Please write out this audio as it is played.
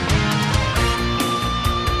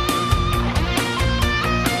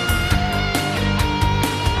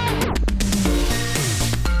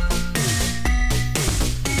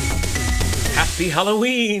Happy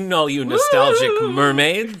Halloween, all you nostalgic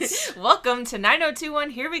mermaids. Welcome to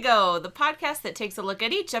 90210 Here We Go, the podcast that takes a look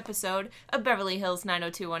at each episode of Beverly Hills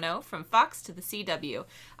 90210 from Fox to the CW.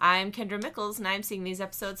 I'm Kendra Mickles, and I'm seeing these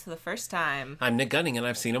episodes for the first time. I'm Nick Gunning, and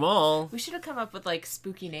I've seen them all. We should have come up with,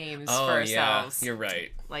 spooky names for ourselves. Yeah, you're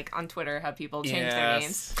right. On Twitter, how people change their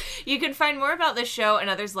names. You can find more about this show and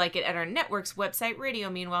others like it at our network's website,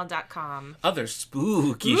 radiomeanwhile.com. Other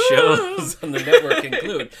spooky shows on the network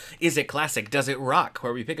include Is It Classic? Does It Rock?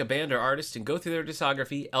 Where we pick a band or artist and go through their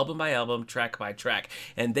discography, album by album, track by track.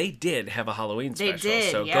 And they did have a Halloween special. They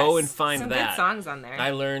did, so yes. go and find Some that. good songs on there.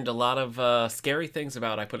 I learned a lot of scary things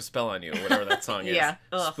about I Put a Spell on You, whatever that song is. Yeah.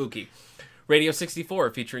 Ugh. Spooky. Radio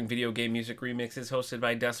 64, featuring video game music remixes, hosted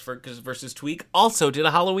by Desk vs. Tweak, also did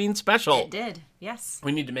a Halloween special. It did, yes.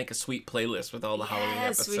 We need to make a sweet playlist with all the Halloween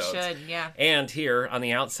episodes. Yes, we should, yeah. And here on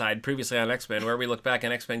the outside, previously on X-Men, where we look back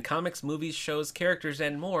on X-Men comics, movies, shows, characters,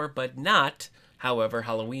 and more, but not, however,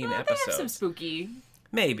 Halloween episodes. They have some spooky.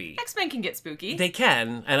 Maybe. X-Men can get spooky. They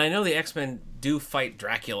can, and I know the X-Men do fight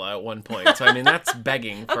Dracula at one point, so I mean, that's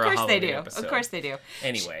begging for a Halloween episode. Of course they do.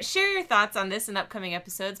 Anyway. Share your thoughts on this and upcoming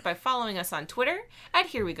episodes by following us on Twitter at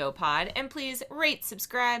Here We Go Pod, and please rate,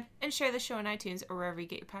 subscribe, and share the show on iTunes or wherever you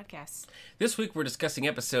get your podcasts. This week we're discussing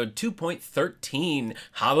episode 2.13,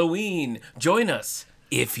 Halloween. Join us.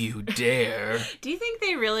 If you dare. Do you think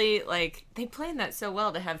they really, they planned that so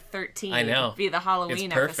well to have 13 I know. be the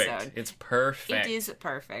Halloween episode? It's perfect. It is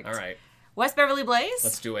perfect. All right. West Beverly Blaze?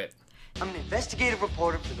 Let's do it. I'm an investigative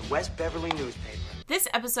reporter for the West Beverly newspaper. This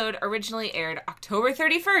episode originally aired October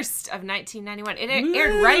 31st of 1991. It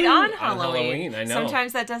aired right on Halloween. I know.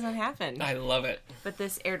 Sometimes that doesn't happen. I love it. But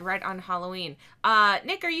this aired right on Halloween.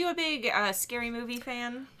 Nick, are you a big scary movie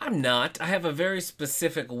fan? I'm not. I have a very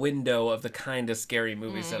specific window of the kind of scary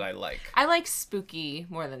movies that I like. I like spooky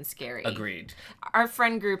more than scary. Agreed. Our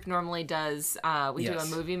friend group normally does, we do a Yes.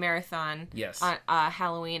 movie marathon Yes. on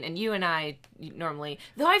Halloween, and you and I normally,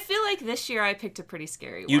 though I feel like this year I picked a pretty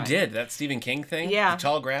scary one. You did. That Stephen King thing? Yeah. The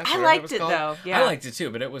Tall Grass? I or whatever liked was it, called? though. Yeah. I liked it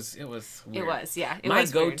too, but it was weird. It was, yeah. My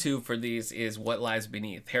was weird. go-to for these is What Lies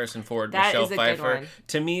Beneath. Harrison Ford, That Michelle is a good Pfeiffer. one.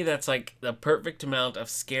 To me, that's the perfect amount of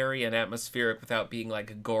scary and atmospheric without being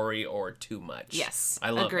gory or too much. Yes.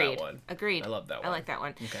 I love Agreed. that one. Agreed. I love that one. I like that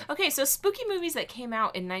one. Okay. So spooky movies that came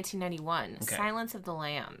out in 1991. Okay. Silence of the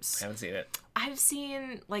Lambs. I haven't seen it. I've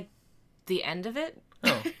seen, the end of it.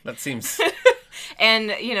 Oh, that seems...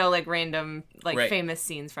 And, random, Right. famous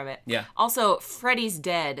scenes from it. Yeah. Also, Freddy's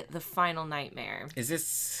Dead, The Final Nightmare. Is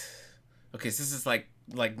this... Okay, so this is like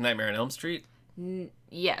Nightmare on Elm Street?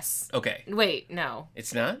 Yes. Okay. Wait, no.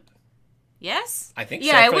 It's not? Yes? I think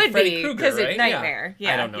yeah, so. it would Freddy be Krueger, because right? it's Nightmare.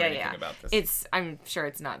 Yeah. I don't know yeah, anything yeah. about this. I'm sure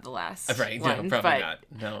it's not the last. Right, one, no, probably but,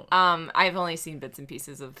 not. No. I've only seen bits and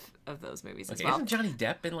pieces of those movies as well. Isn't Johnny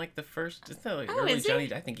Depp in the first? Isn't that Oh, early is he?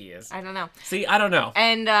 Johnny? I think he is. I don't know. See, I don't know.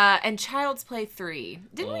 And Child's Play 3.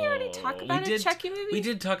 Didn't we already talk about a Chucky movie? We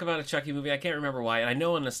did talk about a Chucky movie. I can't remember why. I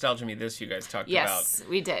know on Nostalgia Me This you guys talked Yes,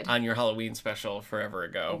 we did. about on your Halloween special forever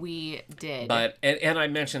ago. We did. But and I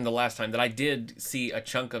mentioned the last time that I did see a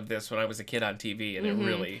chunk of this when I was a kid on TV, and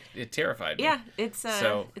it terrified me. Yeah, it's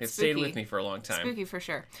so it stayed spooky. with me for a long time. Spooky for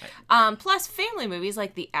sure. Plus family movies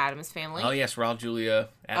like The Addams Family. Oh yes, Raul Julia,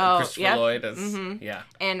 Christopher yep. Lloyd as yeah.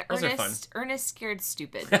 And Those are fun. Ernest Scared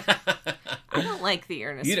Stupid. I don't like the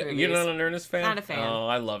Ernest movies. You're not an Ernest fan? Not a fan. Oh,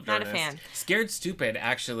 I loved Not Ernest. a fan. Scared Stupid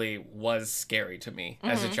actually was scary to me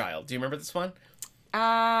as a child. Do you remember this one?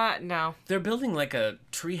 No. They're building a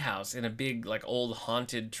tree house in a big old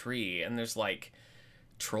haunted tree, and there's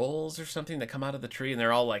trolls or something that come out of the tree, and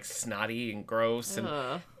they're all snotty and gross,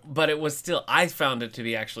 but it was still, I found it to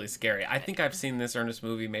be actually scary. I think I've seen this Ernest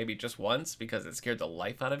movie maybe just once because it scared the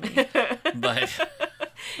life out of me, but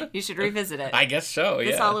You should revisit it. I guess so.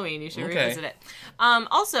 This yeah. Halloween, you should revisit it.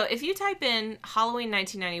 Also, if you type in Halloween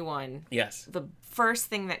 1991, Yes. the first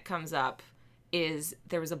thing that comes up is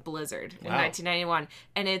there was a blizzard in Wow. 1991,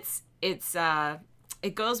 and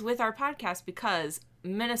it goes with our podcast because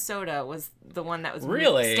Minnesota was the one that was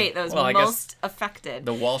Really? state that was Well, I guess most affected.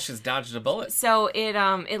 The Walshes dodged a bullet. So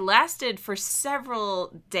it lasted for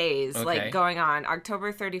several days, Okay. going on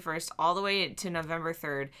October 31st all the way to November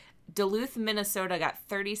 3rd. Duluth, Minnesota got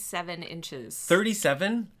 37 inches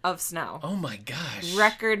 37? of snow. Oh my gosh.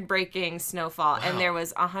 Record-breaking snowfall, Wow. and there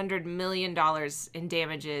was $100 million in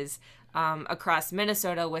damages across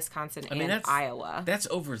Minnesota, Wisconsin, and Iowa. That's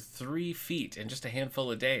over 3 feet in just a handful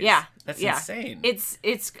of days. Yeah, That's yeah. insane. It's.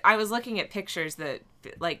 I was looking at pictures that,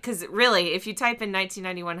 because really, if you type in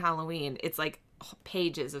 1991 Halloween, it's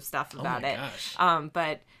pages of stuff about my it. gosh.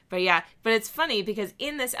 But it's funny because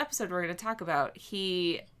in this episode we're going to talk about,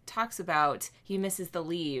 he talks about he misses the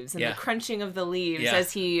leaves and Yeah. the crunching of the leaves Yeah.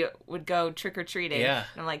 as he would go trick-or-treating. Yeah.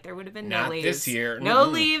 And I'm like, there would have been Not no leaves. this year. No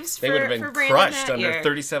Mm-mm. leaves They for, would have been for Brandon crushed that under year.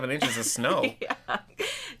 37 inches of snow. Yeah.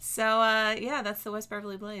 So, yeah, that's the West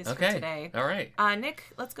Beverly Blaze for Okay. today. All right. Nick,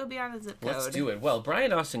 let's go beyond the zip code. Let's do it. Well,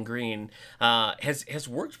 Brian Austin Green has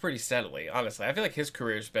worked pretty steadily, honestly. I feel like his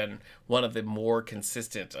career's been one of the more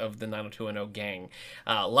consistent of the 90210 gang.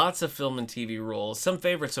 Lots of film and TV roles. Some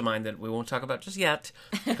favorites of mine that we won't talk about just yet,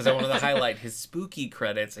 because I wanted to highlight his spooky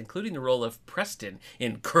credits, including the role of Preston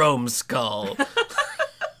in Chrome Skull.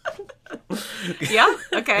 Yeah,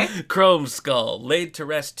 okay. Chrome Skull, Laid to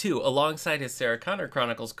Rest 2, alongside his Sarah Connor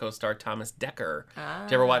Chronicles co-star Thomas Dekker.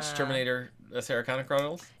 Did you ever watch Terminator, Sarah Connor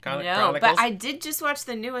Chronicles? No, but I did just watch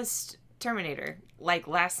the newest Terminator, like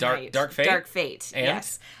last night. Dark Fate? Dark Fate, And?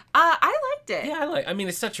 yes. I liked it. Yeah, I mean,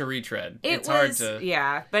 it's such a retread. It's hard to...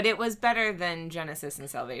 Yeah, but it was better than Genesis and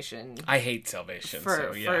Salvation. I hate Salvation,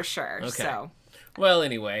 so yeah. For sure, Okay. so... Well,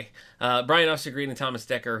 anyway, Brian Austin Green and Thomas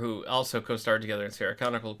Dekker, who also co-starred together in Sarah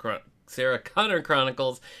Connor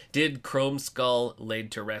Chronicles, did Chrome Skull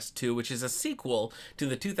Laid to Rest 2, which is a sequel to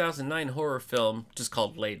the 2009 horror film just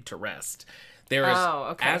called Laid to Rest. There is,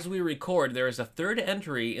 as we record, there is a third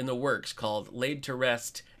entry in the works called Laid to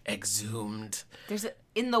Rest Exhumed. There's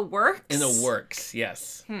in the works? In the works,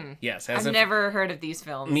 yes. Yes. I've never heard of these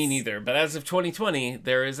films. Me neither. But as of 2020,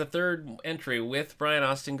 there is a third entry with Brian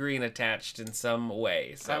Austin Green attached in some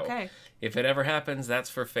way. So if it ever happens, that's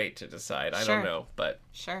for fate to decide. I don't know. But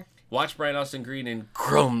watch Brian Austin Green in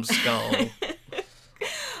Chrome Skull.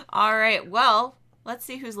 All right. Well, let's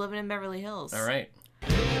see who's living in Beverly Hills. All right.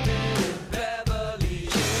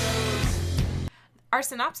 Our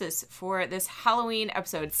synopsis for this Halloween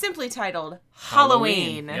episode, simply titled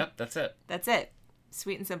Halloween. Yep, that's it. That's it.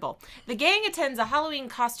 Sweet and simple. The gang attends a Halloween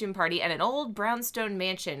costume party at an old brownstone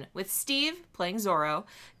mansion with Steve, playing Zorro,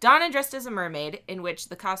 Donna dressed as a mermaid, in which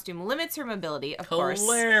the costume limits her mobility, of course.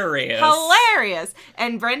 Hilarious!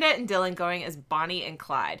 And Brenda and Dylan going as Bonnie and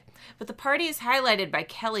Clyde. But the party is highlighted by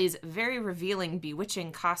Kelly's very revealing,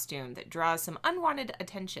 bewitching costume that draws some unwanted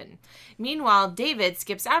attention. Meanwhile, David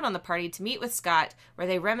skips out on the party to meet with Scott, where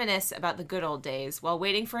they reminisce about the good old days while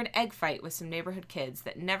waiting for an egg fight with some neighborhood kids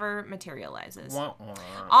that never materializes.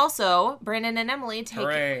 Also, Brandon and Emily take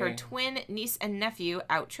her twin niece and nephew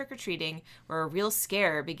out trick-or-treating, where a real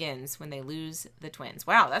scare begins when they lose the twins.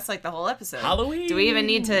 Wow, that's like the whole episode. Halloween! Do we even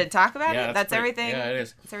need to talk about it? That's pretty, everything? Yeah, it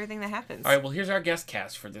is. That's everything that happens. All right, well, here's our guest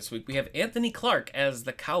cast for this week. We have Anthony Clark as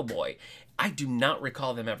the cowboy. I do not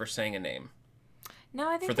recall them ever saying a name. No,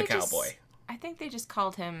 I think for the cowboy. I think they just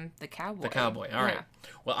called him the cowboy. The cowboy, all right.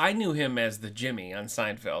 Well, I knew him as the Jimmy on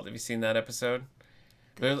Seinfeld. Have you seen that episode?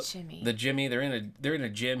 Jimmy. The Jimmy. They're in a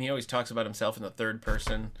gym. He always talks about himself in the third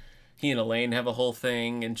person. He and Elaine have a whole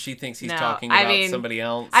thing, and she thinks he's talking about somebody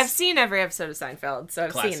else. I've seen every episode of Seinfeld, so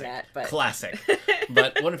I've seen that. But Classic.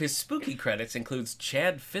 But one of his spooky credits includes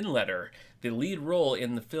Chad Finletter, the lead role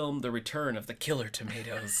in the film The Return of the Killer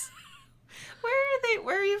Tomatoes.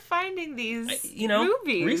 Where are you finding these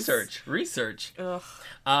movies? Research. Ugh.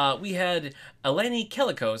 We had Eleni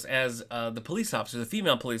Kelikos as the police officer, the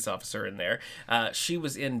female police officer in there. She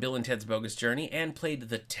was in Bill and Ted's Bogus Journey and played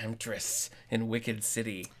the Temptress in Wicked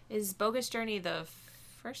City. Is Bogus Journey the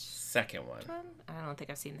second one? I don't think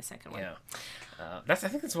I've seen the second one. Yeah. I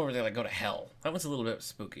think that's the one where they go to hell. That one's a little bit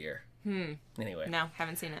spookier. Anyway. No,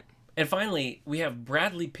 haven't seen it. And finally, we have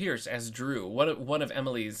Bradley Pierce as Drew, one of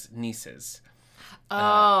Emily's nieces.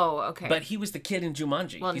 Okay. But he was the kid in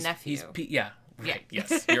Jumanji. Well, nephew. Yeah. Right. Yeah.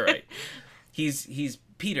 Yes, you're right. He's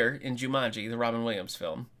Peter in Jumanji, the Robin Williams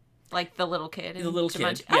film. Like the little kid in The little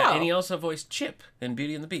Jumanji? kid. Yeah, and he also voiced Chip in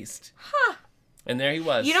Beauty and the Beast. Huh. And there he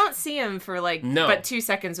was. You don't see him for but 2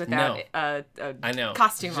 seconds without a I know.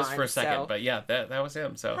 costume just on. for a second. So. But yeah, that was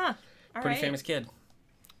him. So pretty famous kid.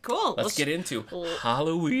 Cool. Let's get into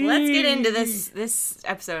Halloween. Let's get into this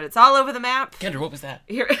episode. It's all over the map. Kendra, what was that?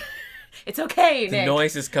 Here. It's okay, Nick. The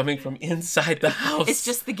noise is coming from inside the house. It's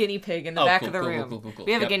just the guinea pig in the back of the room. Cool.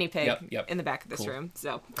 We have a guinea pig in the back of this Cool. room.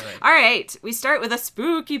 So, all right. We start with a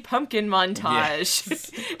spooky pumpkin montage.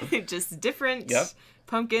 Yes. Just different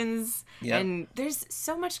pumpkins. Yep. And there's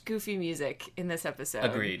so much goofy music in this episode.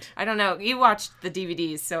 Agreed. I don't know. You watched the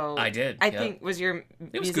DVDs, so I did. I think was your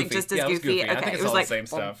music goofy. just as Yeah, it was goofy? goofy. I Okay, think it's it was all like the same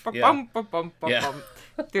stuff. Bum, bum, bum, bum.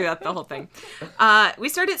 Throughout the whole thing. We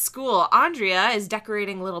start at school. Andrea is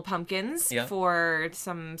decorating little pumpkins for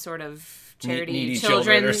some sort of charity needy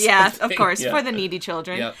children. Or yeah, of something. course, for the needy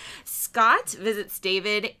children. Yep. Scott visits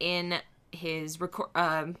David in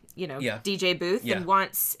DJ booth Yeah. and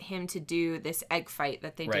wants him to do this egg fight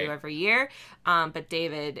that they Right. do every year. But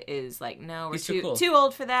David is like, no, we're He's too cool. too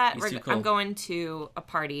old for that. He's too cool. I'm going to a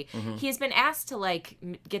party. He's been asked to like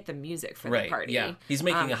get the music for the party. Yeah, he's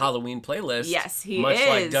making a Halloween playlist. Yes, he much is.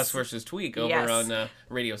 like Dust vs. Tweak over Yes. on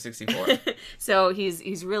Radio 64. So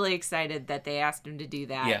he's really excited that they asked him to do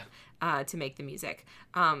that. Yeah. To make the music.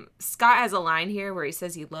 Scott has a line here where he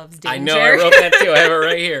says he loves danger. I know, I wrote that too. I have it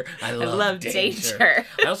right here. I love danger.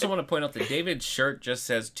 I also want to point out that David's shirt just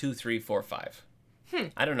says 2, 3, 4, 5.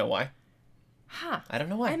 I don't know why. Huh. I don't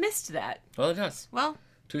know why. I missed that. Well, it does. Well,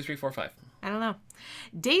 2, 3, 4, 5. I don't know.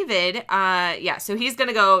 David, so he's going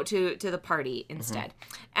to go to the party instead.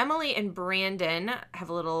 Emily and Brandon have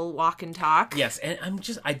a little walk and talk. Yes, and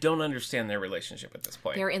I don't understand their relationship at this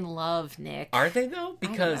point. They're in love, Nick. Are they though?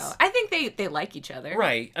 Because I think they like each other.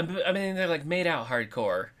 right. I mean, they're like made out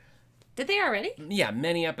hardcore. Did they already? Yeah,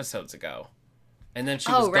 many episodes ago. And then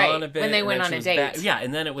she Oh, was right. gone a bit. When they and went then on she a was date. back. Yeah,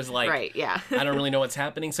 and then it was like, Right, yeah. I don't really know what's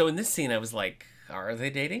happening. So in this scene, I was like, are they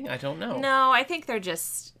dating? I don't know. No, I think they're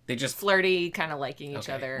just They just flirty, kind of liking each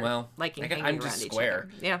okay, other. Well, liking hanging I'm around just each square.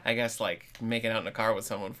 other. Yeah. I guess like making out in a car with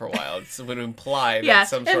someone for a while it would imply that Yeah,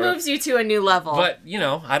 some it sort moves you to a new level. But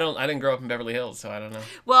I didn't grow up in Beverly Hills, so I don't know.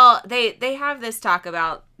 Well, they have this talk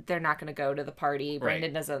about they're not going to go to the party. Brandon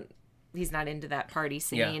Right. doesn't. He's not into that party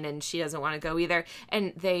scene, Yeah. and she doesn't want to go either.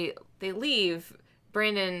 And they leave.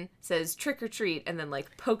 Brandon says trick or treat, and then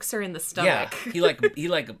like pokes her in the stomach. Yeah, he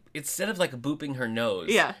like instead of like booping her nose,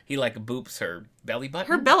 Yeah. he like boops her belly button.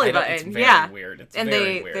 Her belly It's button, very yeah. weird. It's And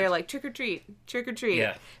very weird. they're like trick or treat, trick or treat.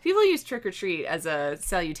 Yeah. People use trick or treat as a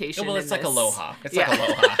salutation. well, it's in like this. aloha. It's Yeah. like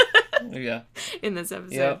aloha. Yeah. In this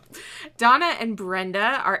episode, Yep. Donna and Brenda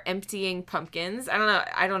are emptying pumpkins. I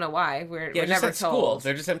don't know why. We're Yeah, just never at told. school.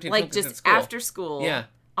 They're just emptying like pumpkins just at school. after school. Yeah.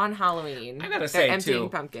 On Halloween. I gotta they're say emptying too,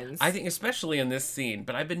 pumpkins. I think especially in this scene,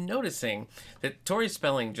 but I've been noticing that Tori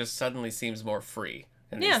Spelling just suddenly seems more free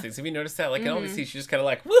in Yeah. these things. Have you noticed that? Like, I always see she's just kind of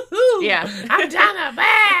like, woohoo! Yeah. I'm Donna,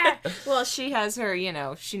 bah! Well, she has her,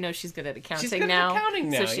 she knows she's good at accounting good at now. accounting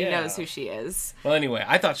now, So she yeah. knows who she is. Well, anyway,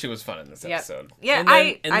 I thought she was fun in this Yep. episode. Yeah, and then,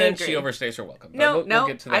 I then agree. she overstays her welcome. But No, we'll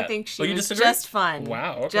get to that. I think she you was disagree? just fun.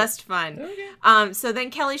 Wow, okay. Just fun. Okay. So then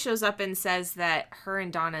Kelly shows up and says that her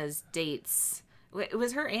and Donna's dates. It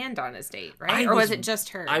was her and Donna's date, right? Or was it just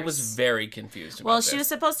hers? I was very confused about Well, this. she was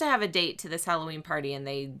supposed to have a date to this Halloween party, and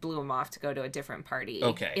they blew him off to go to a different party.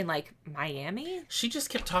 Okay. In like Miami, She just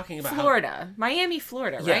kept talking about Florida, Miami,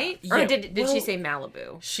 Florida, Yeah, right? yeah, Or did well, she say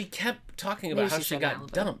Malibu? she kept talking Maybe about how she she said got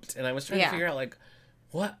Malibu. dumped, and I was trying Yeah. to figure out like,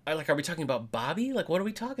 what? Like, are we talking about Bobby? Like, what are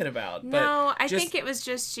we talking about? But No, I just- think it was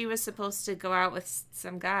just she was supposed to go out with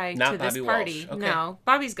some guy Not to this Bobby party. Walsh. Okay. No,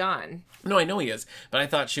 Bobby's gone. No, I know he is, but I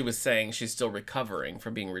thought she was saying she's still recovering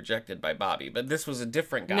from being rejected by Bobby. But this was a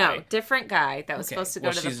different guy. No, different guy that was Okay. supposed to go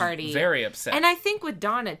Well, to the she's party. very upset And I think with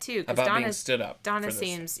Donna too, because about being stood up. Donna for this.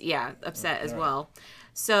 seems upset as well.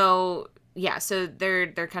 So so they're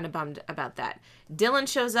kind of bummed about that. Dylan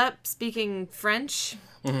shows up speaking French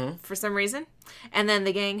for some reason, and then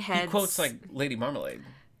the gang heads. He quotes like Lady Marmalade.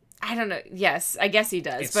 I don't know. Yes, I guess he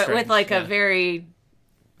does, It's but with strange, like yeah. a very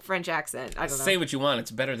French accent. I don't know. Say what you want.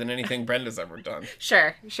 It's better than anything Brenda's ever done.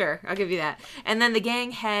 Sure, I'll give you that. And then the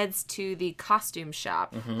gang heads to the costume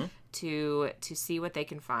shop to see what they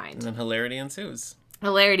can find. And then hilarity ensues.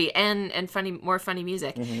 Hilarity and more funny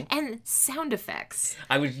music Mm-hmm. and sound effects.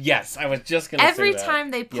 I was just gonna Every say that. time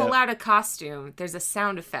they pull Yep. out a costume, there's a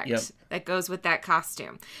sound effect Yep. that goes with that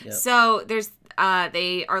costume. Yep. So there's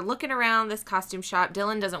they are looking around this costume shop.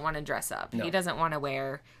 Dylan doesn't want to dress up. No. He doesn't want to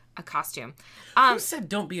wear a costume. Who said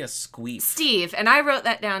don't be a squeef? Steve, and I wrote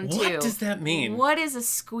that down too. What does that mean? What is a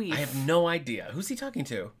squeef? I have no idea. Who's he talking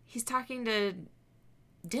to? He's talking to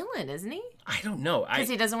Dylan, isn't he? I don't know. Because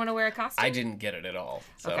he doesn't want to wear a costume. I didn't get it at all.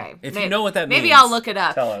 So Okay. if you know what that maybe means, I'll look it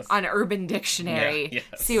up tell us. on Urban Dictionary. Yeah,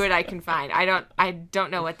 yes. See what I can find. I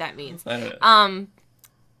don't know what that means. I don't know.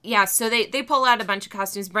 Yeah, so they pull out a bunch of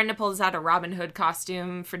costumes. Brenda pulls out a Robin Hood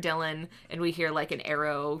costume for Dylan, and we hear like an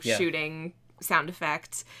arrow Yeah. shooting sound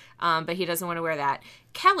effect. But he doesn't want to wear that.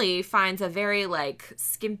 Kelly finds a very like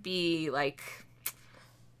skimpy, like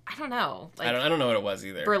I don't know, like I don't know what it was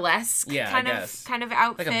either. burlesque Yeah, I kind guess. of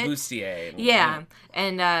outfit. Like a bustier. Yeah,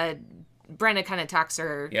 and Brenda kind of talks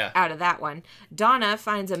her Yeah. out of that one. Donna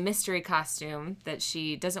finds a mystery costume that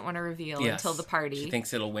she doesn't want to reveal Yes. until the party. She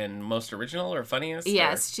thinks it'll win most original or funniest.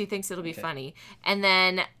 Yes, she thinks it'll be funny. And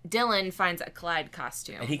then Dylan finds a Clyde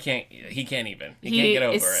costume. And he can't even. He He can't get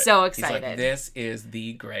over is it. so He's like, excited. this is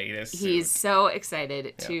the greatest. He's suit. so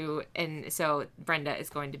excited to, and so Brenda is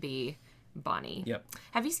going to be Bonnie. Yep.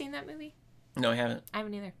 Have you seen that movie? No, I haven't. I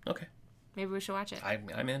haven't either. Okay. Maybe we should watch it.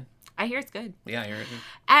 I'm in. I hear it's good. Yeah, I hear it.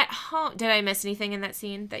 At home, did I miss anything in that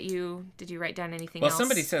scene did you write down anything else? Well,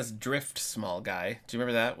 somebody says drift small guy. Do you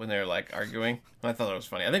remember that when they're like arguing? I thought that was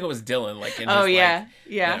funny. I think it was Dylan like in his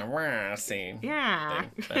wah scene. Yeah.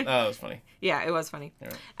 Thing. But, oh, it was funny. Yeah, it was funny.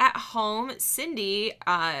 Yeah. At home, Cindy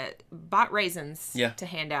bought raisins to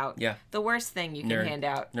hand out. Yeah. The worst thing you can hand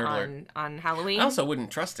out on Halloween. I also wouldn't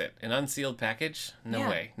trust it. An unsealed package? No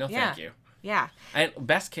way. No, thank you. Yeah.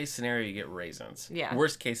 Best case scenario, you get raisins. Yeah.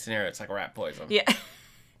 Worst case scenario, it's like rat poison. Yeah.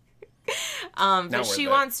 But she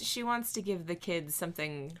wants to give the kids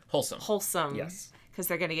something wholesome. Yes. Because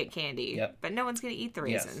they're gonna get candy. Yep. But no one's gonna eat the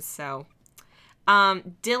raisins. Yes. So,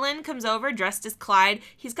 Dylan comes over dressed as Clyde.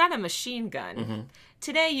 He's got a machine gun. Mm-hmm.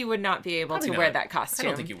 Today you would not be able to wear that costume. I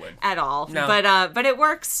don't think you would at all. No. But it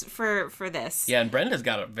works for this. Yeah, and Brenda's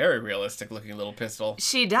got a very realistic looking little pistol.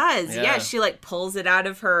 She does. Yeah, she like pulls it out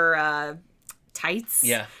of her tights.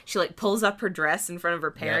 Yeah. She like pulls up her dress in front of her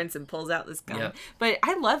parents and pulls out this gun. Yeah. But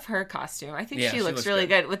I love her costume. I think she looks really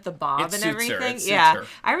good with the bob and everything. Her.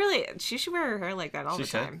 She should wear her hair like that all the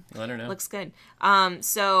time. Let her know. Looks good.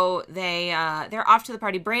 So they're off to the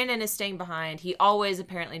party. Brandon is staying behind. He always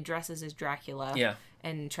apparently dresses as Dracula. Yeah.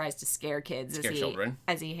 And tries to scare kids children.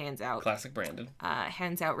 as he hands out classic Brandon.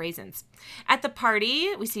 Hands out raisins. At the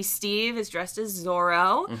party, we see Steve is dressed as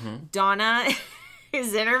Zorro. Mm-hmm. Donna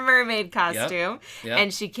is in her mermaid costume,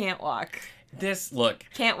 and she can't walk.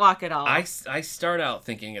 Can't walk at all. I start out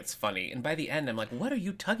thinking it's funny, and by the end I'm like, what are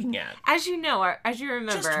you tugging at? As you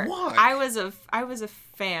remember, just walk. I was a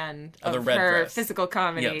fan of the red her dress. physical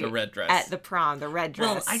comedy. Yeah, the red dress at the prom, the red dress.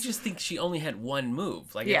 Well, I just think she only had one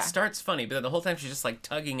move. Like it starts funny, but then the whole time she's just like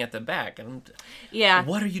tugging at the back, and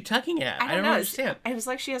what are you tugging at? I don't understand. It was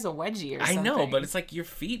like she has a wedgie or something. I know, but it's like your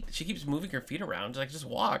feet. She keeps moving her feet around. Like just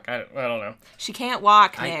walk. I don't know. She can't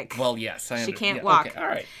walk, Nick. Well, yes, I she can't walk. Okay, all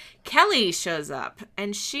right. Kelly shows up,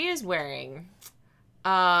 and she is wearing,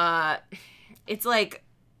 it's like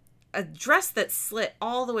a dress that's slit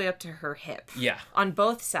all the way up to her hip. Yeah. On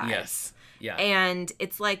both sides. Yes. Yeah. And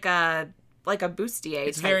it's like a bustier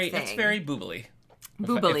it's type very, thing. It's very boobily.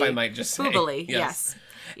 Boobily. If I might just say. Boobily, yes.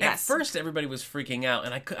 At first, everybody was freaking out,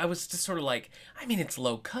 and I was just sort of like, I mean, it's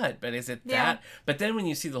low cut, but is it that? But then when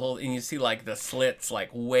you see and you see like the slits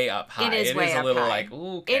like way up high, it is way a up little high. Like,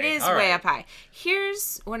 okay, it is way up high.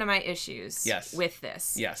 Here's one of my issues with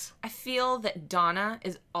this. Yes. I feel that Donna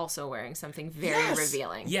is also wearing something very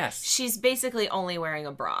revealing. Yes. She's basically only wearing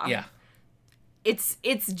a bra. Yeah. It's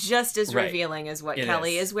just as revealing as what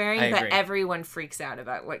Kelly is wearing, but everyone freaks out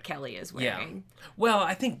about what Kelly is wearing. Yeah. Well,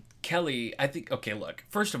 I think Kelly, okay, look,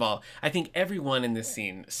 first of all, I think everyone in this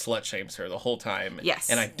scene slut shames her the whole time.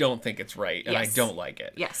 Yes. And I don't think it's right, and I don't like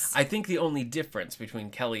it. Yes. I think the only difference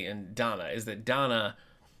between Kelly and Donna is that Donna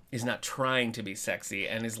is not trying to be sexy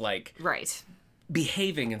and is like... Right.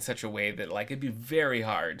 Behaving in such a way that like it'd be very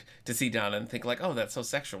hard to see Donna and think like, oh, that's so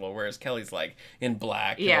sexual, whereas Kelly's like in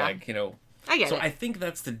black and like, you know... I get it. So I think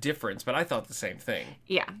that's the difference, but I thought the same thing.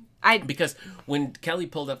 Yeah. Because when Kelly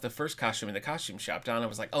pulled up the first costume in the costume shop, Donna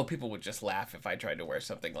was like, oh, people would just laugh if I tried to wear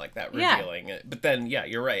something like that, revealing it. But then,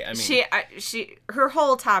 you're right. I mean... her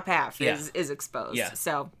whole top half is exposed. Yeah.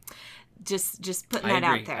 So... Just putting that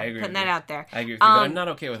out there. I agree. Putting that out there. I agree with you, but I'm not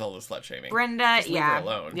okay with all the slut shaming. Brenda, just leave her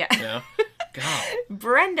alone. Yeah. You know? God.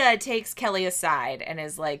 Brenda takes Kelly aside and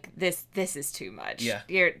is like, "This is too much. Yeah.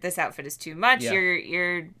 This outfit is too much.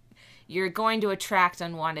 Yeah. You're going to attract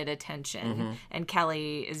unwanted attention." Mm-hmm. And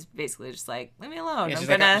Kelly is basically just like, "Leave me alone. Yeah,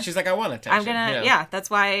 she's like, I want attention. I'm gonna, that's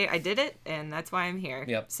why I did it, and that's why I'm here."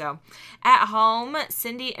 Yep. So, at home,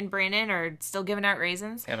 Cindy and Brandon are still giving out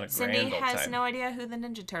raisins. Having a Cindy grand old has time. no idea who the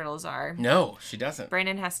Ninja Turtles are. No, she doesn't.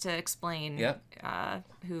 Brandon has to explain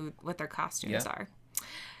what their costumes Yep. are.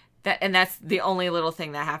 That's the only little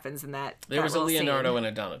thing that happens in that. There was a Leonardo scene. and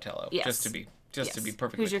a Donatello. Yes. Just to be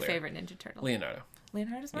perfectly clear. Who's your favorite Ninja Turtle? Leonardo.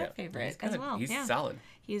 Leonardo's my favorite as well. He's solid.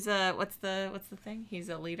 He's what's the thing? He's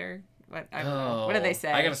a leader. What I don't know. What do they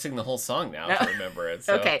say? I gotta sing the whole song now to remember it.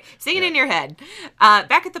 So. Okay, sing it in your head.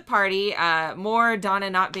 Back at the party, more Donna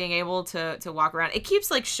not being able to walk around. It keeps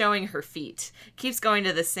like showing her feet. Keeps going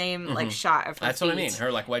to the same like shot of her That's feet. what I mean.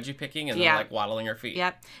 Her like wedgie picking and then like waddling her feet.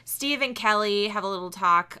 Yep. Steve and Kelly have a little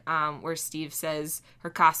talk where Steve says her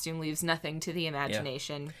costume leaves nothing to the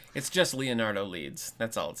imagination. Yeah. It's just Leonardo leads.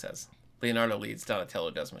 That's all it says. Leonardo leads,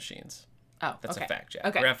 Donatello does machines. Oh, that's a fact, Jack.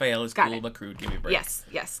 Okay. Raphael is cool but crude. Give me a break.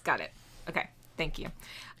 Yes, got it. Okay, thank you.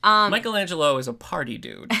 Michelangelo is a party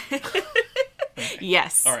dude.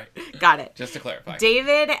 Yes. All right. Got it. Just to clarify.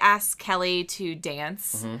 David asks Kelly to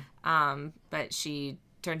dance, but she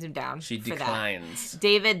turns him down. She for declines. That.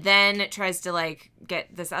 David then tries to like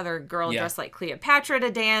get this other girl dressed like Cleopatra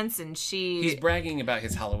to dance, and he's bragging about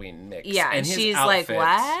his Halloween mix. Yeah, and his she's outfit, like,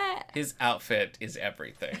 what? His outfit is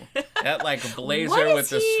everything. That like blazer with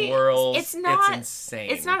the swirls. It's insane.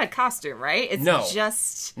 It's not a costume, right? It's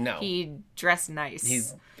just he dressed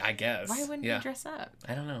nice. I guess. Why wouldn't he dress up?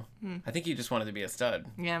 I don't know. I think he just wanted to be a stud.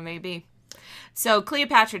 Yeah, maybe. So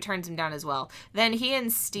Cleopatra turns him down as well. Then he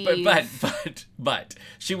and Steve... But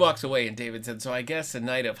she walks away and David said, so I guess a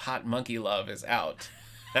night of hot monkey love is out.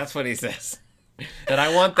 That's what he says. And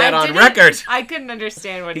I want that on record. I couldn't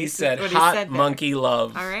understand what he said. Hot monkey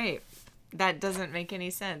love. All right. That doesn't make any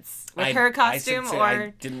sense. With her costume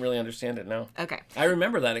I didn't really understand it, no. Okay. I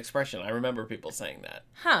remember that expression. I remember people saying that.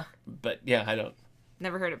 Huh. But yeah, I don't...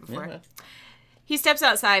 Never heard it before. Yeah. He steps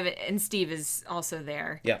outside, and Steve is also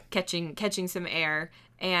there, catching some air,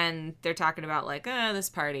 and they're talking about, like, this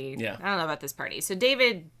party. Yeah. I don't know about this party. So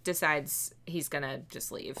David decides he's going to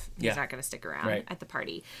just leave. He's not going to stick around at the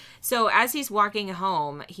party. So as he's walking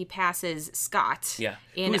home, he passes Scott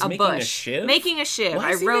in a bush. Making a shiv.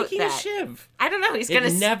 Why is he making that. A shiv? I don't know.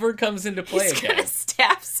 It never comes into play again. He's going to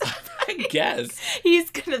stab somebody. I guess. He's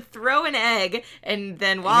going to throw an egg, and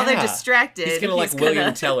then while they're distracted... He's going to,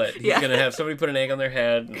 William Tell It. He's going to have somebody put an egg on their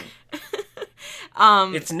head.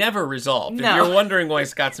 It's never resolved. No. If you're wondering why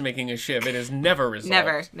Scott's making a shiv, it is never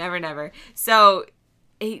resolved. Never. So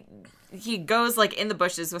he goes like in the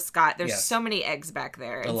bushes with Scott. There's so many eggs back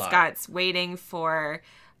there, and Scott's waiting for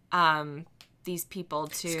these people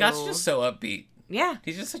to. Scott's just so upbeat. Yeah,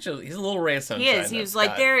 he's just he's a little ray of sunshine. He is. He was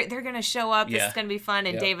like, they're gonna show up. This is gonna be fun.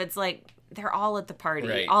 And David's like, they're all at the party.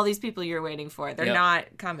 Right. All these people you're waiting for, they're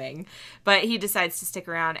not coming. But he decides to stick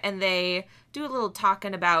around, and they do a little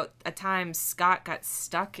talking about a time Scott got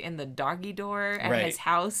stuck in the doggy door at his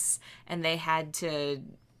house, and they had to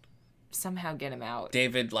somehow get him out.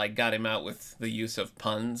 David got him out with the use of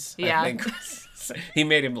puns. Yeah. I think. He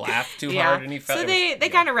made him laugh too hard, and he felt. So they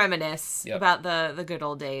kind of reminisce about the good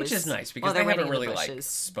old days, which is nice because they haven't really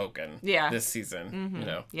spoken this season. Mm-hmm. You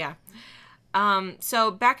know. Yeah. So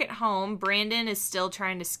back at home, Brandon is still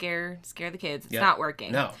trying to scare the kids. It's not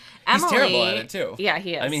working. No. Emily, he's terrible at it too. Yeah,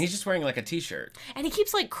 he is. I mean, he's just wearing a t-shirt. And he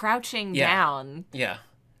keeps crouching down. Yeah.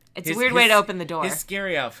 It's a weird way to open the door. His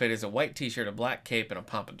scary outfit is a white t-shirt, a black cape, and a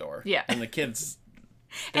pompadour. Yeah. And the kids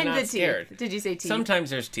and not the scared. Teeth. Did you say teeth? Sometimes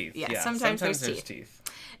there's teeth. Yeah, sometimes there's teeth.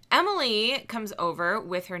 Emily comes over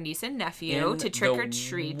with her niece and nephew to trick or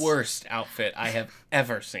treat. The worst outfit I have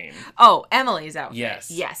ever seen. Oh, Emily's outfit.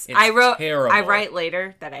 Yes. Yes. It's terrible. I write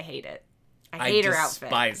later that I hate it. I hate her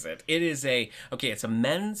outfit. I despise it. It is it's a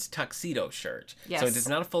men's tuxedo shirt. Yes. So it is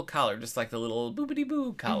not a full collar, just like the little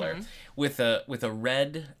boobity-boo collar with a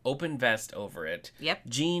red open vest over it. Yep.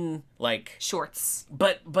 Jean shorts.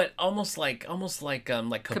 But almost like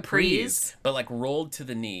capris, but rolled to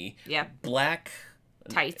the knee. Yep. Black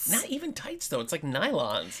tights. Not even tights though. It's like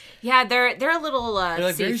nylons. Yeah, they're a little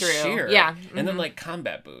they're see-through. Very sheer. Yeah. And then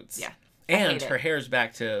combat boots. Yeah. And her hair's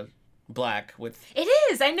back to black with it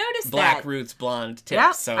is. I noticed black roots, blonde tips.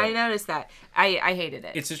 Yeah, so I noticed that. I hated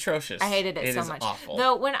it. It's atrocious. I hated it so much. It is awful.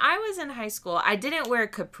 Though when I was in high school, I didn't wear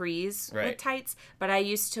capris with tights, but I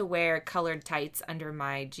used to wear colored tights under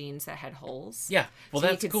my jeans that had holes. Yeah, well, so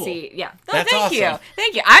that's cool. Yeah, that's awesome.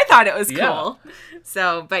 Thank you. I thought it was cool.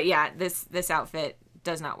 So, but yeah, this outfit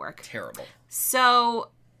does not work. Terrible. So.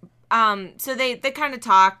 So they kind of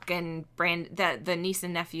talk, and the niece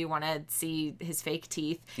and nephew want to see his fake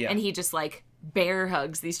teeth, and he just bear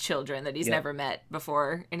hugs these children that he's never met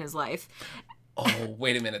before in his life. Oh,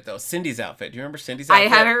 wait a minute, though. Cindy's outfit. Do you remember Cindy's outfit?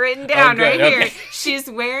 I have it written down right here. Okay. She's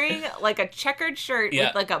wearing a checkered shirt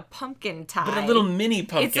with a pumpkin tie. But a little mini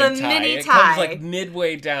pumpkin tie. It's a mini It tie. comes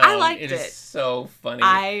midway down. I liked it. It is so funny.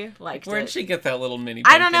 I liked Where'd it. she get that little mini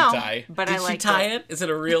pumpkin tie? But Did I liked she tie it? Is it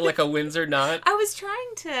a real a Windsor knot? I was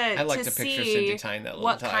trying to I like to picture Cindy tying that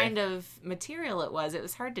little tie. What kind of material it was. It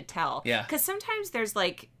was hard to tell. Yeah. Because sometimes there's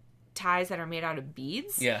ties that are made out of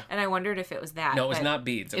beads. Yeah. And I wondered if it was that. No, it was not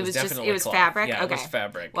beads. It was definitely it was cloth. fabric? Yeah, okay. It was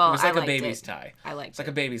fabric. Well, it was a baby's tie. I liked it. It's like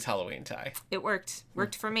a baby's Halloween tie. It worked.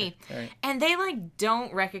 Worked for me. Right. And they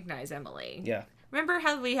don't recognize Emily. Yeah. Remember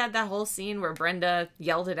how we had that whole scene where Brenda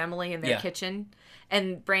yelled at Emily in their kitchen?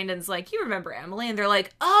 And Brandon's like, you remember Emily? And they're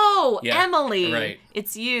like, oh, Emily. Right.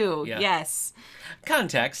 It's you. Yeah. Yes.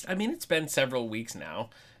 Context. I mean, it's been several weeks now.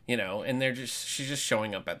 And she's just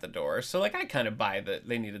showing up at the door. So, I kind of buy that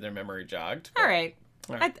they needed their memory jogged. All right.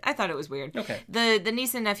 I thought it was weird. Okay. The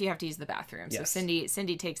niece and nephew have to use the bathroom. Yes. So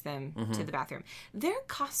Cindy takes them to the bathroom. Their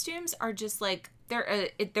costumes are just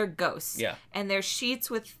they're ghosts. Yeah. And they're sheets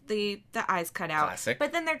with the eyes cut out. Classic.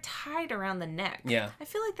 But then they're tied around the neck. Yeah. I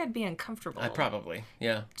feel like that'd be uncomfortable. Probably.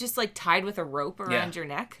 Yeah. Just like tied with a rope around your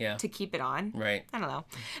neck to keep it on. Right. I don't know.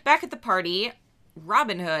 Back at the party,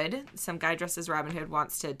 Robin Hood, some guy dressed as Robin Hood,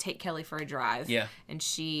 wants to take Kelly for a drive. Yeah. And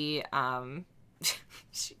she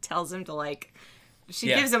she tells him to like. She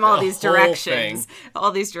Yeah, gives him all the these whole directions. thing.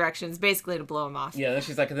 All these directions, basically to blow him off. Yeah, then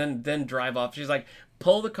she's like, then drive off. She's like,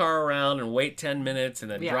 pull the car around and wait 10 minutes and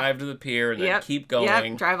then drive to the pier and then keep going.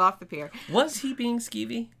 Yep, drive off the pier. Was he being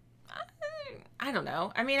skeevy? I don't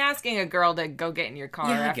know. I mean, asking a girl to go get in your car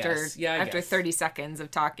after I guess. 30 seconds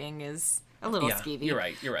of talking is a little skeevy. You're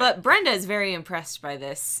right. But Brenda is very impressed by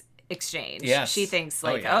this exchange. Yes. She thinks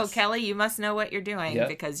like, yes. oh, Kelly, you must know what you're doing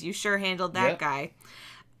because you sure handled that guy.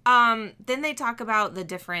 Then they talk about the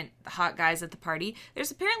different hot guys at the party. There's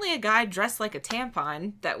apparently a guy dressed like a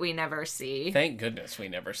tampon that we never see. Thank goodness we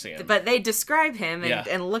never see him. But they describe him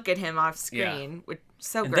and look at him off screen, which is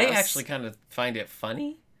so and gross. they actually kind of find it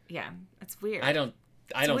funny. Yeah, it's weird. I don't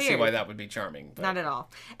see weird. why that would be charming. But. Not at all.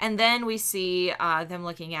 And then we see them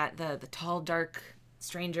looking at the tall, dark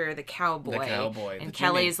stranger, the cowboy. And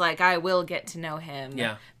Kelly's like, I will get to know him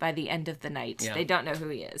by the end of the night. Yeah. They don't know who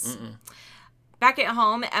he is. Back at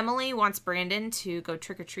home, Emily wants Brandon to go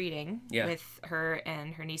trick-or-treating with her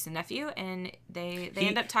and her niece and nephew, and they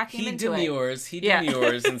end up talking him into it. He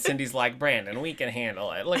demurs, and Cindy's like, Brandon, we can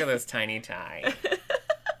handle it. Look at this tiny tie.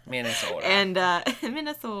 Minnesota. And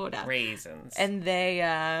Minnesota. Raisins. And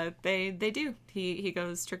they do. He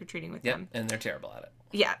goes trick-or-treating with them. And they're terrible at it.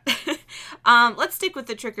 Yeah. Let's stick with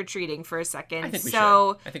the trick-or-treating for a second. I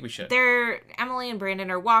think we should. Emily and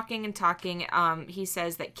Brandon are walking and talking. He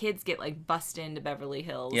says that kids get like bussed into Beverly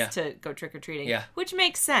Hills to go trick-or-treating. Yeah. Which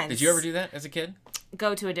makes sense. Did you ever do that as a kid?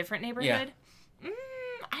 Go to a different neighborhood? Yeah.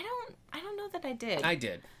 I don't know that I did. I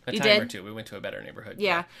did. You time did? or two. We went to a better neighborhood.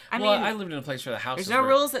 Yeah. I lived in a place where the houses there's no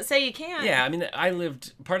rules that say you can't. Yeah, I mean,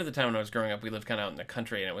 part of the time when I was growing up, we lived kind of out in the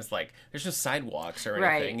country, and it was like, there's no sidewalks or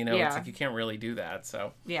anything, you know? It's like, you can't really do that,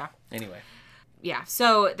 so. Yeah. Anyway. Yeah,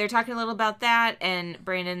 so they're talking a little about that, and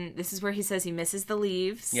Brandon, this is where he says he misses the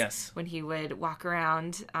leaves. Yes. When he would walk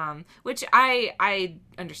around, which I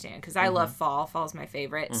understand, because I love fall. Fall's my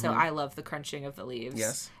favorite, so I love the crunching of the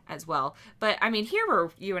leaves as well. But, I mean, here where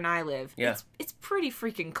you and I live, it's pretty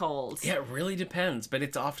freaking cold. Yeah, it really depends, but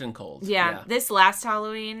it's often cold. Yeah, this last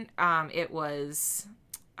Halloween, it was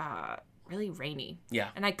really rainy. Yeah.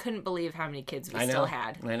 And I couldn't believe how many kids we still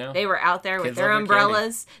had. I know. They were out there with Kids their love their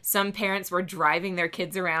umbrellas. Some parents were driving their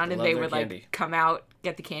kids around and they would like come out,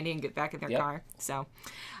 get the candy and get back in their car. So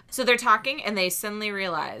they're talking and they suddenly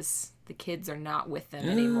realize the kids are not with them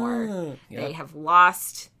anymore. They have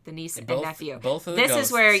lost the niece and nephew. Both of the This ghosts.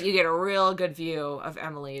 is where you get a real good view of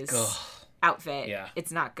Emily's outfit. Yeah.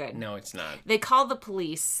 It's not good. No, it's not. They call the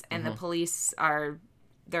police and the police are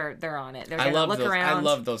they're on it. They're gonna look around. I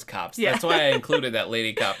love those cops. Yeah. That's why I included that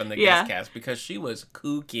lady cop in the guest cast, because she was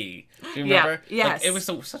kooky. Do you remember? Yeah. Yes. Like, it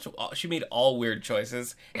was she made all weird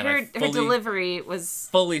choices, and her delivery was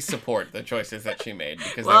fully support the choices that she made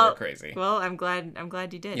because they were crazy. Well, I'm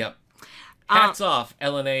glad you did. Yep. Hats off,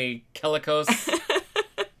 Elena Kellikos.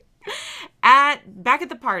 Back at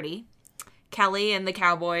the party, Kelly and the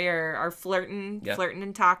cowboy are flirting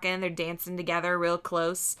and talking. They're dancing together real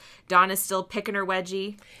close. Donna's still picking her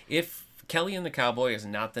wedgie. If Kelly and the Cowboy is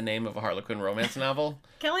not the name of a Harlequin romance novel.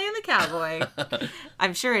 Kelly and the Cowboy.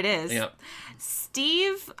 I'm sure it is. Yep.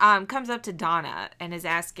 Steve comes up to Donna and is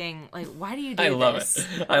asking, like, why do you do I love this?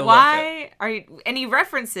 it. I love it. Why are you... And he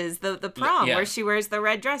references the prom Yeah. where she wears the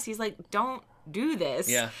red dress. He's like, don't do this.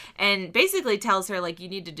 Yeah. And basically tells her, like, you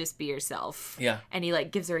need to just be yourself. Yeah. And he,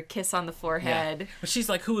 like, gives her a kiss on the forehead. Yeah. But she's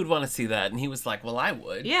like, who would want to see that? And he was like, well, I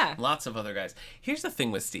would. Yeah. Lots of other guys. Here's the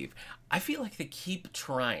thing with Steve. I feel like they keep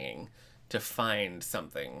trying to find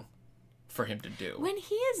something for him to do. When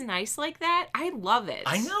he is nice like that, I love it.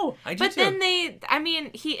 I know. I do but too.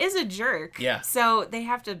 then he is a jerk. Yeah. So they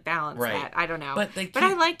have to balance that. I don't know. But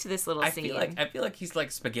I liked this little scene. I feel like he's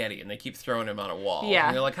like spaghetti, and they keep throwing him on a wall. Yeah.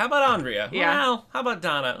 And they're like, how about Andrea? Yeah. Well, how about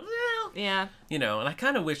Donna? Well. Yeah. You know, and I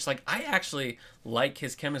kind of wish, like, I actually like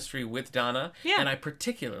his chemistry with Donna. Yeah. And I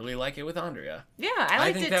particularly like it with Andrea. Yeah, I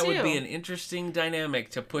liked it too. I think that would be an interesting dynamic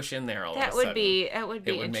to push in there all of a sudden. That would be it would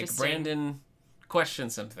interesting. make Brandon question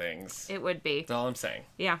some things. It would be. That's all I'm saying.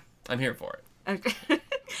 Yeah. I'm here for it. Okay.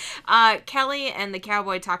 Kelly and the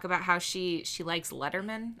cowboy talk about how she likes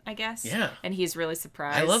Letterman, I guess. Yeah. And he's really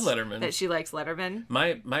surprised. I love Letterman. That she likes Letterman.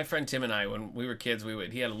 My friend Tim and I, when we were kids,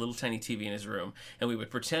 he had a little tiny TV in his room, and we would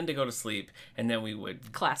pretend to go to sleep, and then we would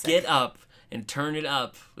get up and turn it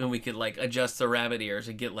up, and we could like adjust the rabbit ears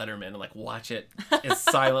and get Letterman and like watch it as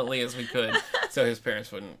silently as we could, so his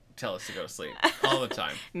parents wouldn't tell us to go to sleep all the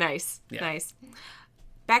time. Nice.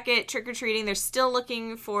 Back at trick or treating, they're still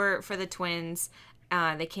looking for the twins.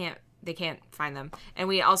 They can't find them, and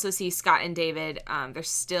we also see Scott and David. They're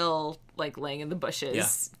still like laying in the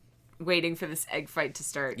bushes, waiting for this egg fight to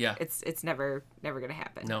start. Yeah, it's never gonna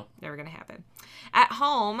happen. No, never gonna happen. At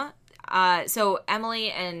home, so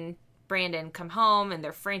Emily and Brandon come home and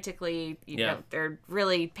they're frantically, you know, they're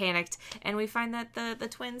really panicked, and we find that the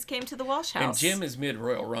twins came to the Walsh house. And Jim is mid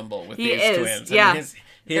Royal Rumble with these twins. Yeah, I mean,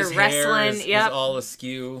 his hair is all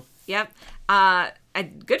askew. Yep.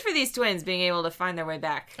 Good for these twins being able to find their way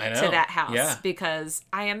back to that house, because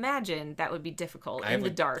I imagine that would be difficult in the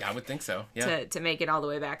dark. I would think so. Yeah. To make it all the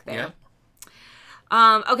way back there. Yeah.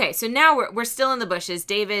 Okay, so now we're still in the bushes.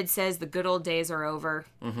 David says the good old days are over,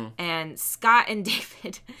 and Scott and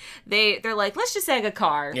David, they're like, let's just egg a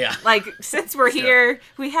car. Yeah. Like, since we're here,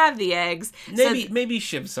 we have the eggs. Maybe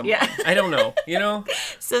shiv someone. Yeah. I don't know. You know.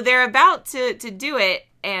 So they're about to do it,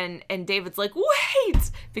 and David's like,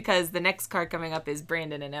 wait, because the next car coming up is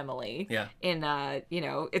Brandon and Emily. Yeah. In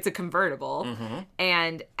it's a convertible,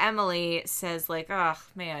 and Emily says like, oh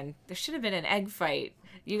man, there should have been an egg fight.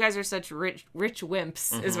 You guys are such rich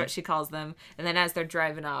wimps, is what she calls them. And then as they're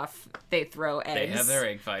driving off, they throw eggs. They have their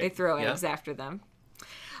egg fight. They throw eggs after them.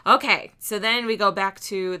 Okay, so then we go back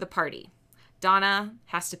to the party. Donna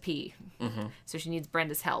has to pee, so she needs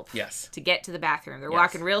Brenda's help. Yes. To get to the bathroom. They're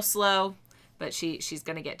walking real slow, but she's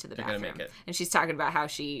going to get to the bathroom. Gonna make it. And she's talking about how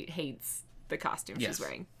she hates the costume she's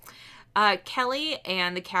wearing. Kelly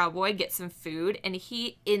and the cowboy get some food, and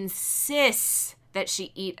he insists that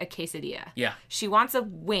she eat a quesadilla. Yeah. She wants a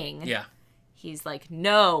wing. Yeah. He's like,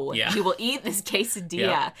 no, you will eat this quesadilla.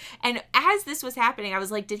 Yeah. And as this was happening, I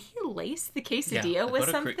was like, did he lace the quesadilla with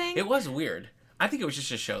something? It was weird. I think it was just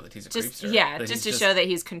to show that he's a creepster. Yeah, just to show that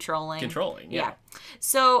he's controlling. Yeah.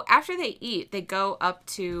 So after they eat, they go up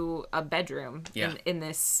to a bedroom in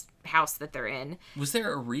this house that they're in. Was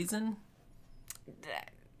there a reason?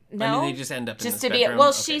 No. I mean, they just end up in this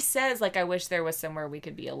bedroom? She says, like, I wish there was somewhere we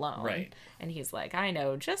could be alone. Right. And he's like, I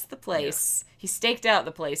know just the place. Yeah. He staked out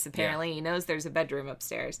the place, apparently. Yeah. He knows there's a bedroom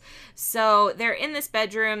upstairs. So they're in this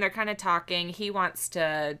bedroom. They're kind of talking. He wants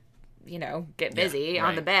to, get busy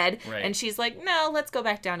on the bed. Right. And she's like, no, let's go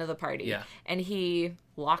back down to the party. Yeah. And he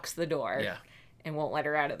locks the door and won't let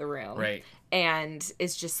her out of the room. Right. And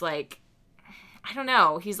is just like, I don't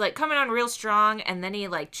know. He's like coming on real strong, and then he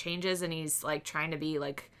like changes and he's like trying to be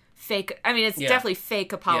like fake. I mean, it's definitely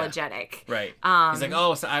fake apologetic. Yeah. Right. He's like,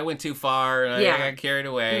 oh, so I went too far and I got carried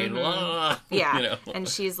away. And blah. Yeah. And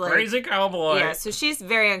she's like, crazy cowboy. Yeah. So she's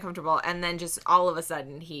very uncomfortable. And then just all of a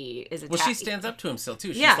sudden he is attacked. Well, she stands up to him still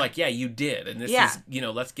too. She's like, yeah, you did. And this is,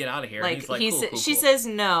 let's get out of here. Like, and he's like, cool. She says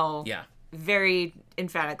no. Yeah. Very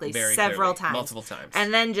emphatically, several times. Multiple times.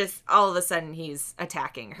 And then just all of a sudden he's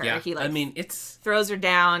attacking her. Yeah. He it's throws her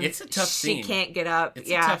down. It's a tough scene. She can't get up. It's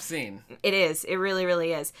a tough scene. It is. It really,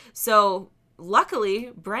 really is. So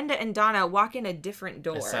luckily, Brenda and Donna walk in a different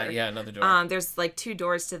door. Another door. There's like 2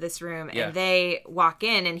 doors to this room, and they walk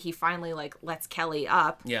in, and he finally like lets Kelly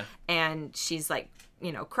up. Yeah. And she's like,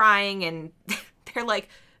 crying, and they're like,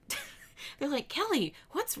 Kelly,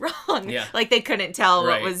 what's wrong? Yeah. Like they couldn't tell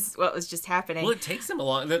what was just happening. Well, it takes them a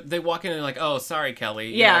long. They walk in and like, oh, sorry,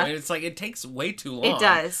 Kelly. And it's like it takes way too long. It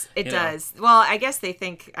does. It does. Well, I guess they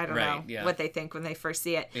think I don't know what they think when they first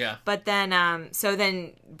see it. Yeah. But then, so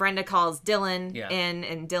then Brenda calls Dylan in,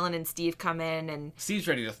 and Dylan and Steve come in, and Steve's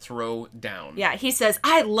ready to throw down. Yeah, he says,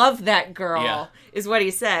 "I love that girl," is what he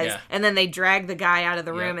says, and then they drag the guy out of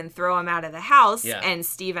the room and throw him out of the house, and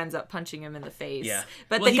Steve ends up punching him in the face. Yeah.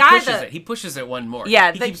 But the guy he pushes it one more.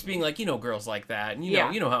 Yeah. He keeps being like, girls like that, and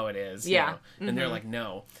you know how it is. Yeah. And they're like,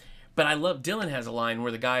 no. But I love Dylan has a line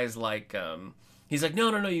where the guy is like, he's like,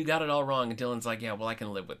 no, you got it all wrong. And Dylan's like, yeah, well, I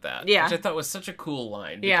can live with that. Yeah. Which I thought was such a cool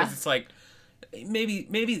line. Because it's like,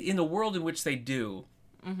 maybe in the world in which they do,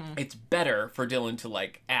 it's better for Dylan to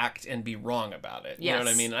like act and be wrong about it. You know what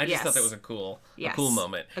I mean? I just thought that was a cool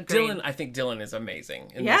moment. Agreed. I think Dylan is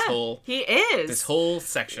amazing in this whole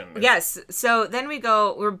section. Yes. So then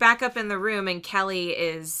we're back up in the room, and Kelly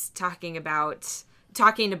is talking to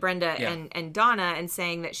Brenda and Donna, and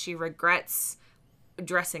saying that she regrets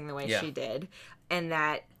dressing the way she did, and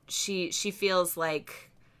that she feels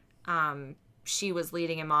like she was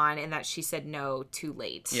leading him on and that she said no too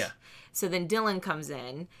late. Yeah. So then Dylan comes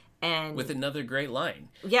in and... With another great line.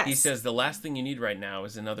 Yes. He says, the last thing you need right now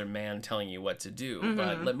is another man telling you what to do. Mm-hmm.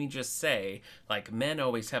 But let me just say, like, men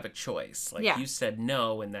always have a choice. Like, Yeah. you said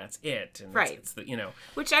no, and that's it. And Right. It's the, you know.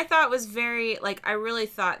 Which I thought was very, like, I really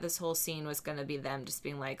thought this whole scene was going to be them just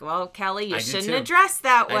being like, well, Kelly, you I did shouldn't too. address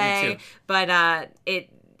that I did way. too. But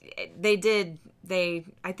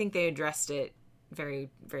I think they addressed it very,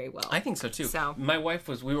 very well. I think so too. So- My wife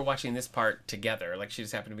we were watching this part together. Like, she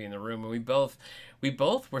just happened to be in the room, and we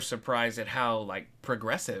both were surprised at how, like,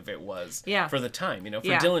 progressive it was Yeah. for the time. You know, for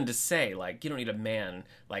Yeah. Dylan to say, like, you don't need a man,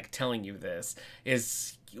 like, telling you this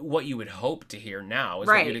is what you would hope to hear now, is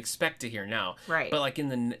Right. what you'd expect to hear now. Right. But, like,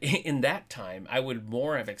 in that time, I would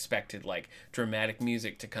more have expected, like, dramatic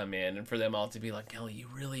music to come in and for them all to be like, Kelly, you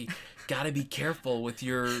really gotta be careful with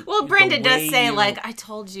your... Well, the Brenda does way say, you- like, I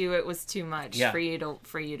told you it was too much Yeah. for you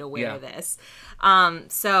to wear Yeah. this.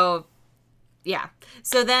 So, yeah.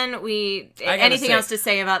 So then gotta anything say, else to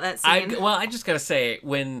say about that scene? I just gotta say,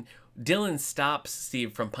 when Dylan stops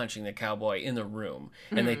Steve from punching the cowboy in the room,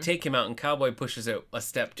 and they take him out, and Cowboy pushes it a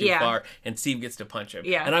step too Mm-hmm. Yeah. far, and Steve gets to punch him.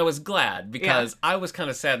 Yeah. And I was glad, because I was kind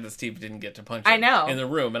of sad that Steve didn't get to punch him I know. in the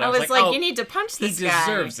room. And I I was was like, like, oh, you need to punch he this guy.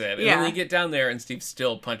 deserves it. And Yeah. then we get down there, and Steve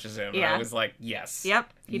still punches him. Yeah. And I was like, yes. Yep,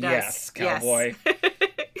 he does. Yes, Cowboy.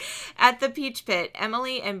 At the Peach Pit,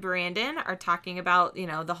 Emily and Brandon are talking about,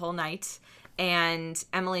 the whole night. And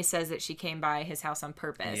Emily says that she came by his house on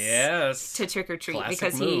purpose. Yes. To trick or treat Classic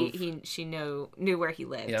because move. she knew where he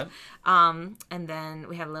lived. Yeah. And then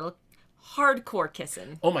we had a little hardcore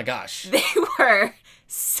kissing. Oh my gosh. They were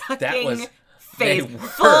sucking was- face they were.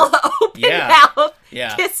 full open Yeah. mouth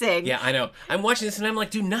Yeah. kissing. Yeah, I know. I'm watching this and I'm like,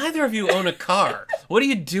 do neither of you own a car? What are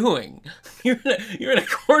you doing? You're in a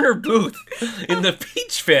corner booth in the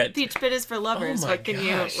Peach Pit. Peach Pit is for lovers. Oh my What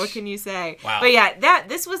gosh. can you say? Wow. But yeah,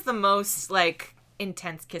 this was the most like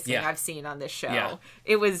intense kissing Yeah. I've seen on this show. Yeah.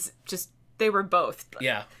 It was just they were both.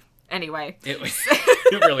 Yeah, Anyway. it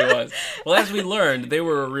really was. Well, as we learned, they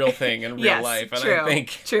were a real thing in real Yes, life. And true. I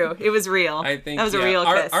think True. It was real. I think that was a yeah, real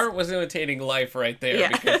kiss. Art was imitating life right there Yeah.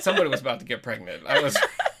 because somebody was about to get pregnant. I was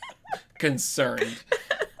concerned.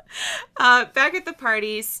 Back at the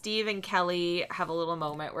party, Steve and Kelly have a little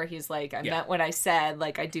moment where he's like, I meant what I said,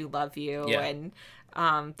 like, I do love you. Yeah.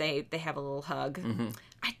 And they have a little hug. Mm-hmm.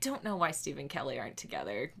 I don't know why Steve and Kelly aren't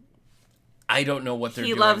together. I don't know what they're He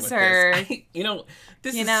doing loves with her. this.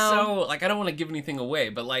 This You is know? so, like, I don't want to give anything away,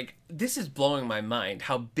 but, like, this is blowing my mind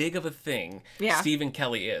how big of a thing Yeah. Steve and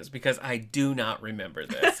Kelly is, because I do not remember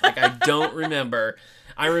this. Like, I don't remember.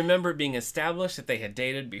 I remember being established that they had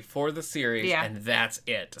dated before the series, Yeah. and that's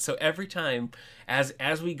it. So every time, as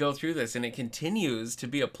we go through this, and it continues to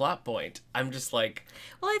be a plot point, I'm just like,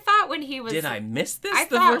 Well, I thought when he was... did I miss this I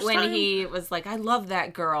the thought first when time? he was like, I love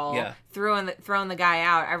that girl, Yeah. throwing the guy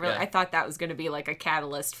out, Yeah. I thought that was going to be like a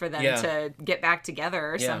catalyst for them Yeah. to get back together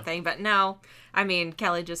or Yeah. something. But no, I mean,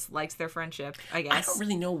 Kelly just likes their friendship, I guess. I don't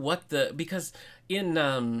really know because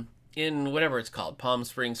in whatever it's called, Palm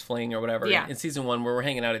Springs Fling or whatever, Yeah. in season 1 where we're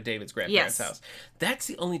hanging out at David's grandparents' Yes. house, that's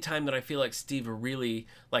the only time that I feel like Steve really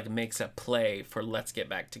like makes a play for let's get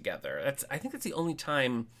back together. I think that's the only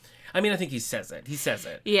time. I mean, I think he says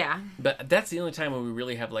it. Yeah. But that's the only time when we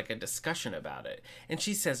really have like a discussion about it. And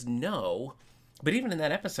she says no. But even in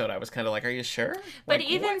that episode, I was kind of like, are you sure? But Like,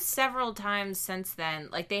 even what? several times since then,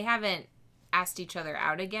 like they haven't asked each other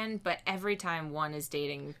out again, but every time one is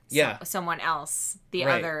dating Yeah. someone else, the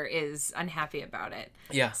Right. other is unhappy about it.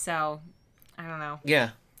 Yeah. So, I don't know. Yeah.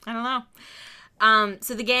 I don't know.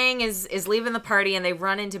 So the gang is leaving the party and they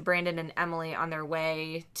run into Brandon and Emily on their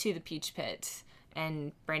way to the Peach Pit.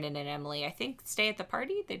 And Brandon and Emily, I think, stay at the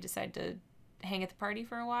party. They decide to hang at the party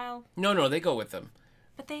for a while. No, they go with them.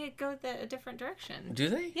 But they go a different direction. Do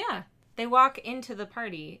they? Yeah. They walk into the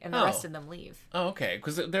party and the Oh. rest of them leave. Oh, okay.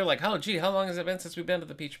 Because they're like, oh, gee, how long has it been since we've been to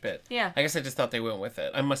the Peach Pit? Yeah. I guess I just thought they went with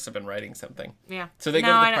it. I must have been writing something. Yeah. So they No,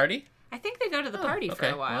 go to I the don't- party? I think they go to the party for okay.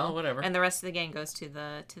 a while. Well, whatever. And the rest of the gang goes to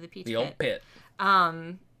the Peach The Pit. old pit.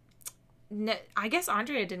 No, I guess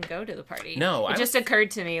Andrea didn't go to the party. No, it I just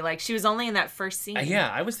occurred to me like she was only in that first scene. Yeah,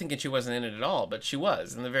 I was thinking she wasn't in it at all, but she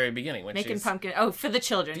was in the very beginning when Making she's... pumpkin. Oh, for the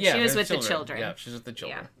children. Yeah, she was her with the children. Yeah, she's with the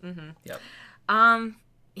children. Yeah. Mm-hmm. Yep.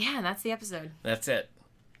 Yeah, and that's the episode. That's it.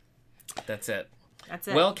 That's it.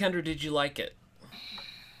 Well, Kendra, did you like it?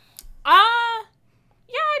 Yeah,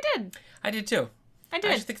 I did. I did too. I I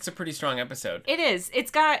did. just think it's a pretty strong episode. It is.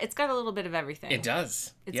 It's got a little bit of everything. It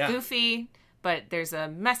does. It's yeah. goofy, but there's a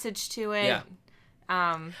message to it. Yeah.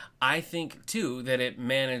 I think too that it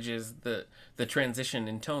manages the transition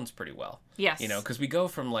in tones pretty well. Yes. Because we go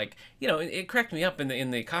from it cracked me up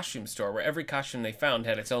in the costume store where every costume they found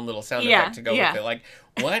had its own little sound effect to go with it. Like,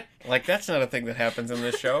 what? Like, that's not a thing that happens in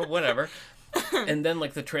this show. Whatever. And then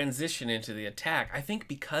the transition into the attack, I think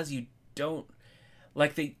because you don't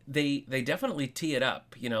they definitely tee it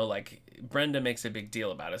up, Brenda makes a big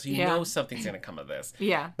deal about it, so you know something's gonna come of this.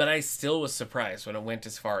 Yeah. But I still was surprised when it went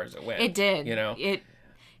as far as it went. It did.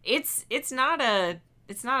 It's not a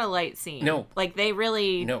light scene. No. They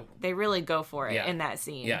really go for it in that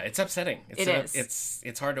scene. Yeah, it's upsetting.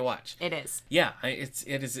 It's hard to watch. It is. Yeah,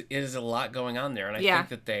 it is a lot going on there, and I think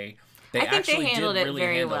that they handled it really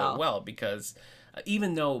very handle it well because.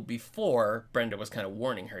 Even though before Brenda was kind of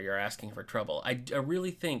warning her, you're asking for trouble, I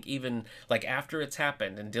really think even after it's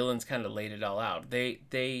happened and Dylan's kind of laid it all out,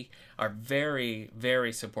 they are very,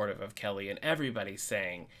 very supportive of Kelly, and everybody's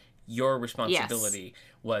saying your responsibility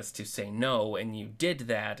was to say no, and you did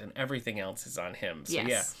that, and everything else is on him. So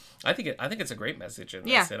I think it's a great message in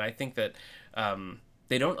this, and I think that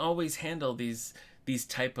they don't always handle these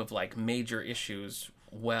type of major issues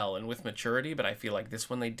well and with maturity, but I feel like this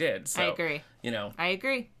one they did. So, I agree. I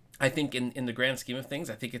agree. I think in the grand scheme of things,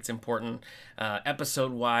 I think it's important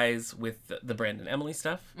episode-wise with the Brandon Emily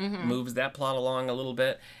stuff, moves that plot along a little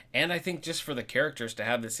bit, and I think just for the characters to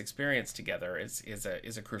have this experience together is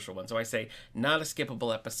a crucial one. So I say not a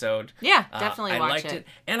skippable episode. Yeah, definitely watch liked it.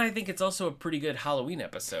 And I think it's also a pretty good Halloween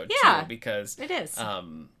episode too, because it is.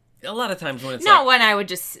 A lot of times when it's not one I would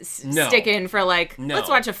just stick in for let's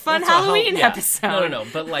watch a fun Halloween episode. No.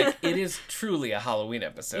 But it is truly a Halloween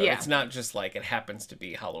episode. Yeah. It's not just it happens to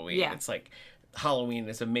be Halloween. Yeah. It's Halloween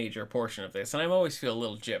is a major portion of this. And I always feel a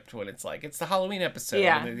little gypped when it's it's the Halloween episode.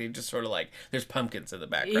 Yeah. And they just sort of there's pumpkins in the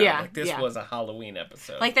background. Yeah. This was a Halloween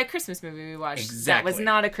episode. Like that Christmas movie we watched. Exactly. That was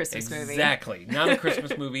not a Christmas movie. Exactly. Not a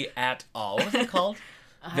Christmas movie at all. What was it called?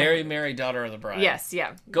 Very Merry Daughter of the Bride. Yes,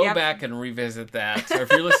 yeah. Go back and revisit that. Or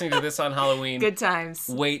if you're listening to this on Halloween, good times.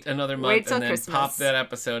 Wait another month and then Christmas. Pop that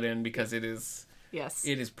episode in because it is Yes.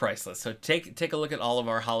 It is priceless. So take a look at all of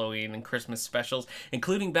our Halloween and Christmas specials,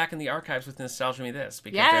 incling back in the archives with Nostalgia Me This,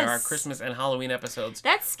 because there are Christmas and Halloween episodes.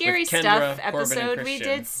 That Scary Stuff episode we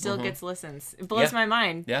did still gets listens. It blows my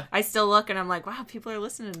mind. Yeah. I still look and I'm like, wow, people are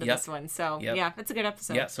listening to this one. So yeah, it's a good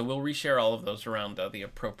episode. Yeah, so we'll reshare all of those around the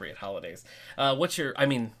appropriate holidays. What's your,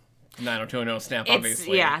 90210 Snap,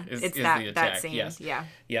 obviously. It's the that attack. scene. Yes. Yeah.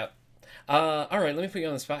 Yep. All right, let me put you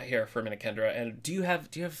on the spot here for a minute, Kendra. And do you have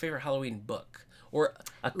a favorite Halloween book? Or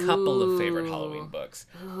a couple of favorite Halloween books?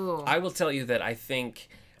 Ooh. I will tell you that I think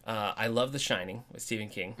I love The Shining with Stephen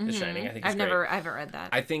King. The Shining, I think is great. I haven't read that.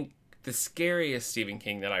 I think the scariest Stephen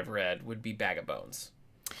King that I've read would be Bag of Bones.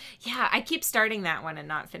 Yeah, I keep starting that one and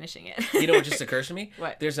not finishing it. You know what just occurs to me?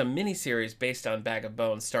 What? There's a miniseries based on Bag of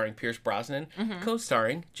Bones starring Pierce Brosnan,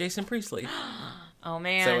 co-starring Jason Priestley. Oh,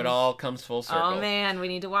 man. So it all comes full circle. Oh, man, we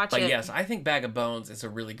need to watch it. But yes, I think Bag of Bones is a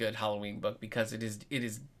really good Halloween book because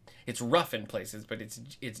it's rough in places, but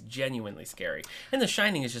it's genuinely scary. And The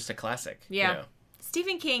Shining is just a classic. Yeah. You know?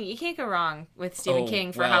 Stephen King, you can't go wrong with Stephen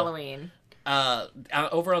King for Halloween.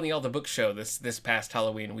 Over on the All the Book Show this past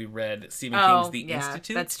Halloween, we read Stephen King's The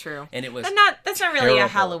Institute. That's true. And it was that's not really a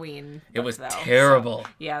Halloween book, it was though, terrible. So,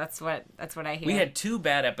 yeah, that's what I hear. We had 2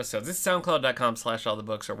 bad episodes. This is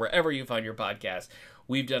SoundCloud.com/allthebooks or wherever you find your podcast.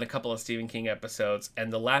 We've done a couple of Stephen King episodes,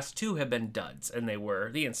 and the last 2 have been duds, and they were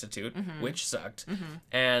The Institute, which sucked,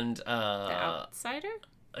 and The Outsider?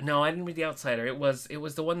 No, I didn't read The Outsider. It was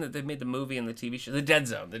the one that they made the movie and the TV show. The Dead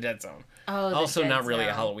Zone. Oh, also Dead not really Zone.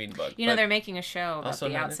 a Halloween book. You know, they're making a show about also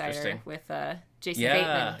The not Outsider interesting. with Jason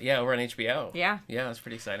Bateman. Yeah, over on HBO. Yeah. Yeah, that's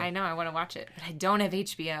pretty exciting. I know, I want to watch it, but I don't have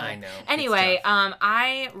HBO. I know. Anyway, It's tough.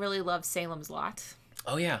 I really love Salem's Lot.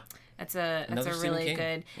 Oh, yeah. That's a Another Stephen really King.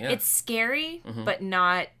 good. Yeah. It's scary, but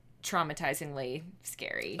not traumatizingly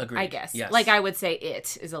scary. Agreed. I guess. Yes. Like I would say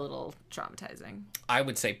It is a little traumatizing. I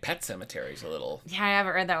would say Pet Sematary is a little... Yeah, I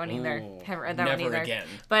haven't read that one either. Ooh, Haven't read that one never either. again.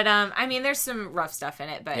 But there's some rough stuff in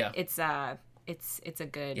it, but it's a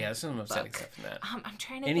good. Yeah, there's some upsetting book. stuff in that. I'm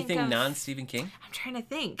trying to Anything think of, non-Stephen King? I'm trying to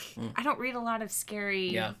think. I don't read a lot of scary.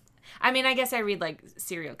 Yeah. I mean, I guess I read like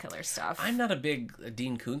serial killer stuff. I'm not a big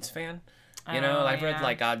Dean Koontz fan. I've read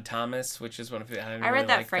like Odd Thomas, which is one of the... I read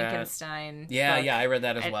that Frankenstein. Yeah, book. Yeah, I read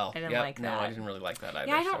that as well. I didn't like that. No, I didn't really like that either.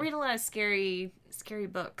 Yeah, I don't read a lot of scary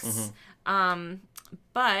books.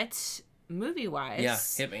 But movie-wise, yeah,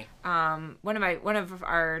 hit me. one of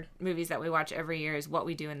our movies that we watch every year is What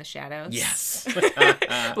We Do in the Shadows. Yes.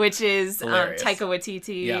 Which is Hilarious. Taika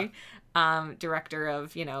Waititi. Yeah. director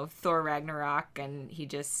of, Thor Ragnarok, and he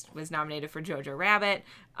just was nominated for Jojo Rabbit.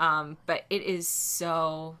 But it is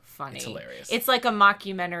so funny. It's hilarious. It's like a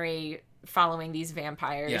mockumentary following these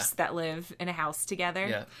vampires that live in a house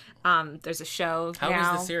together. Yeah. There's a show How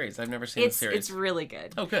now. is the series? I've never seen the series. It's really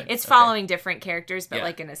good. Oh, good. It's Okay. following different characters, but Yeah.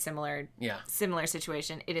 like in a similar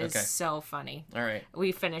situation. It is Okay. so funny. All right.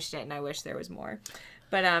 We finished it, and I wish there was more.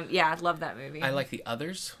 But I love that movie. I like The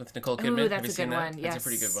Others with Nicole Kidman. Ooh, Have that's you a seen good that? one. Yes, That's a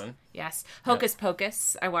pretty good one. Yes, Hocus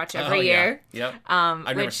Pocus. I watch every Oh, year. Yeah. Yep. I've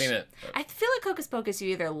never which seen it. I feel like Hocus Pocus, you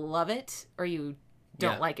either love it or you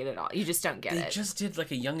don't like it at all. You just don't get They it. just did like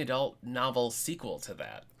a young adult novel sequel to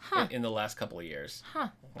that in the last couple of years. Huh.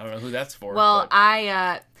 I don't know who that's for. Well,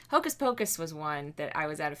 but... Hocus Pocus was one that I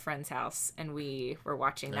was at a friend's house, and we were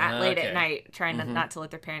watching that late at night, trying not to let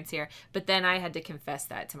their parents hear. But then I had to confess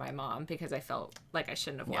that to my mom because I felt like I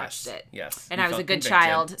shouldn't have watched it. Yes. And You I was a felt good convicted.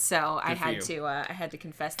 child, so I for you. had to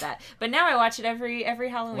confess that. But now I watch it every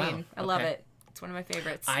Halloween. Wow, I love okay. it. It's one of my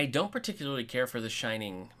favorites. I don't particularly care for the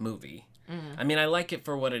Shining movie. Mm. I mean, I like it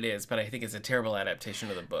for what it is, but I think it's a terrible adaptation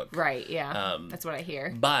of the book. Right, yeah. That's what I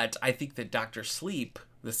hear. But I think that Dr. Sleep,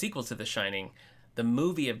 the sequel to The Shining, the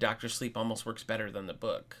movie of Dr. Sleep almost works better than the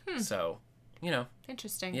book. So,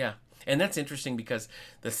 Interesting. yeah. And that's interesting because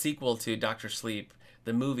the sequel to Dr. Sleep,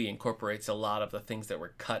 the movie incorporates a lot of the things that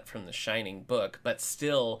were cut from the Shining book, but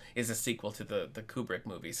still is a sequel to the Kubrick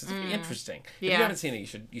movie. So it's interesting. If you Yeah. haven't seen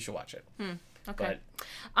it, you should watch it. Okay. But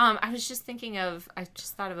I was just thinking I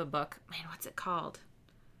just thought of a book. Man, what's it called?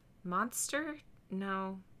 Monster?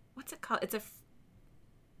 No. What's it called?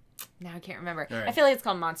 No, I can't remember. All right. I feel like it's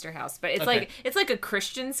called Monster House, but it's Okay. like a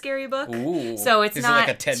Christian scary book. ooh. So it's is not it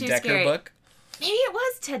like a Ted too Dekker scary. book? Maybe it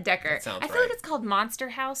was Ted Dekker. That sounds I feel right. like it's called Monster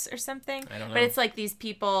House or something. I don't know. But it's like these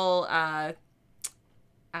people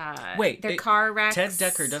Wait, their car wrecks. Ted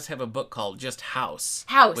Dekker does have a book called just House.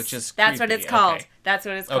 House. Which is That's what creepy. it's called. Okay. That's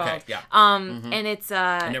what it's called. Okay, yeah. And it's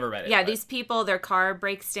I never read it, Yeah, but- these people, their car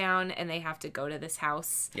breaks down and they have to go to this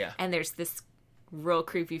house. Yeah. And there's this real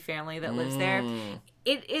creepy family that lives there.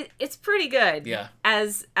 It's pretty good. Yeah.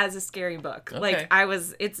 As a scary book. Okay. Like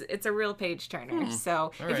it's a real page turner. So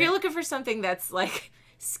All if right. you're looking for something that's like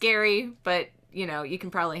scary but you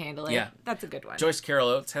can probably handle it. Yeah. That's a good one. Joyce Carol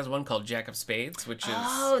Oates has one called Jack of Spades, which is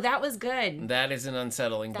Oh, that was good. that is an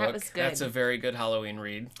unsettling book. was good. That's a very good Halloween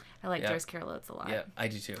read. I like Yeah. Joyce Carol Oates a lot. Yeah, I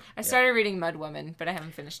do too. I started reading Mud Woman, but I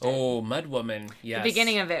haven't finished it. Oh, Mud Woman. Yes. The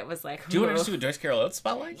beginning of it was like, Do you want "Ooh." to do a Joyce Carol Oates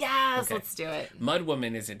spotlight? Yes, Okay. let's do it. Mud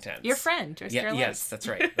Woman is intense. Your friend, Joyce Yeah, Carol yes, Oates. that's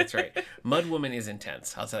right. That's right. Mud Woman is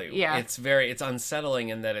intense, I'll tell you. Yeah. It's unsettling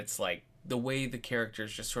in that it's like the way the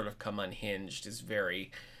characters just sort of come unhinged is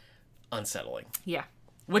very unsettling. Yeah.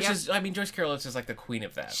 Which Yep. is, I mean, Joyce Carol Oates is like the queen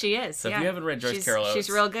of that. She is. So yeah. if you haven't read Joyce she's, Carol Oates, she's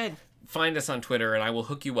real good. find us on Twitter and I will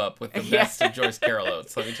hook you up with the Yeah. best of Joyce Carol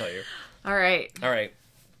Oates, let me tell you. All right. All right.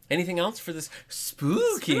 Anything else for this spooky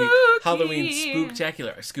Spooky. Halloween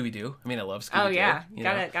spooktacular? Scooby-Doo. I mean, I love Scooby-Doo. Oh, yeah. You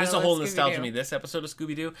Gotta know? There's a love whole nostalgia Scooby-Doo. me this episode of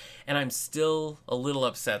Scooby-Doo, and I'm still a little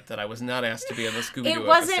upset that I was not asked to be on the Scooby-Doo It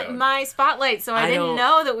wasn't episode. my spotlight, so I didn't don't-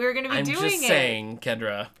 know that we were going to be I'm doing just it. saying,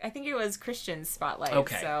 Kendra. I think it was Christian's spotlight.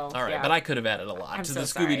 Okay. So, all right. yeah. But I could have added a lot I'm to so the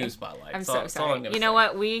sorry. Scooby-Doo spotlight. I'm That's all- so that's all sorry. I'm gonna You know say.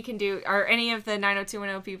 what? We can do. Are any of the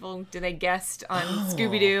 90210 people? Do they guest on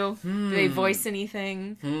Scooby-Doo? Do they voice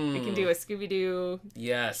anything? We can do a Scooby-Doo.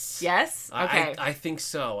 Yes. Yes. Okay. I think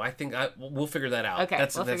so. I think we'll figure that out. Okay,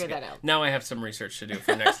 we'll figure good. that out. Now I have some research to do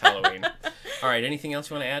for next Halloween. All right. Anything else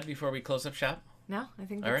you want to add before we close up shop? No, I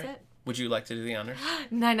think All that's right. Would you like to do the honors?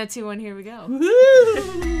 it. 90210. Here we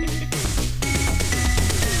go.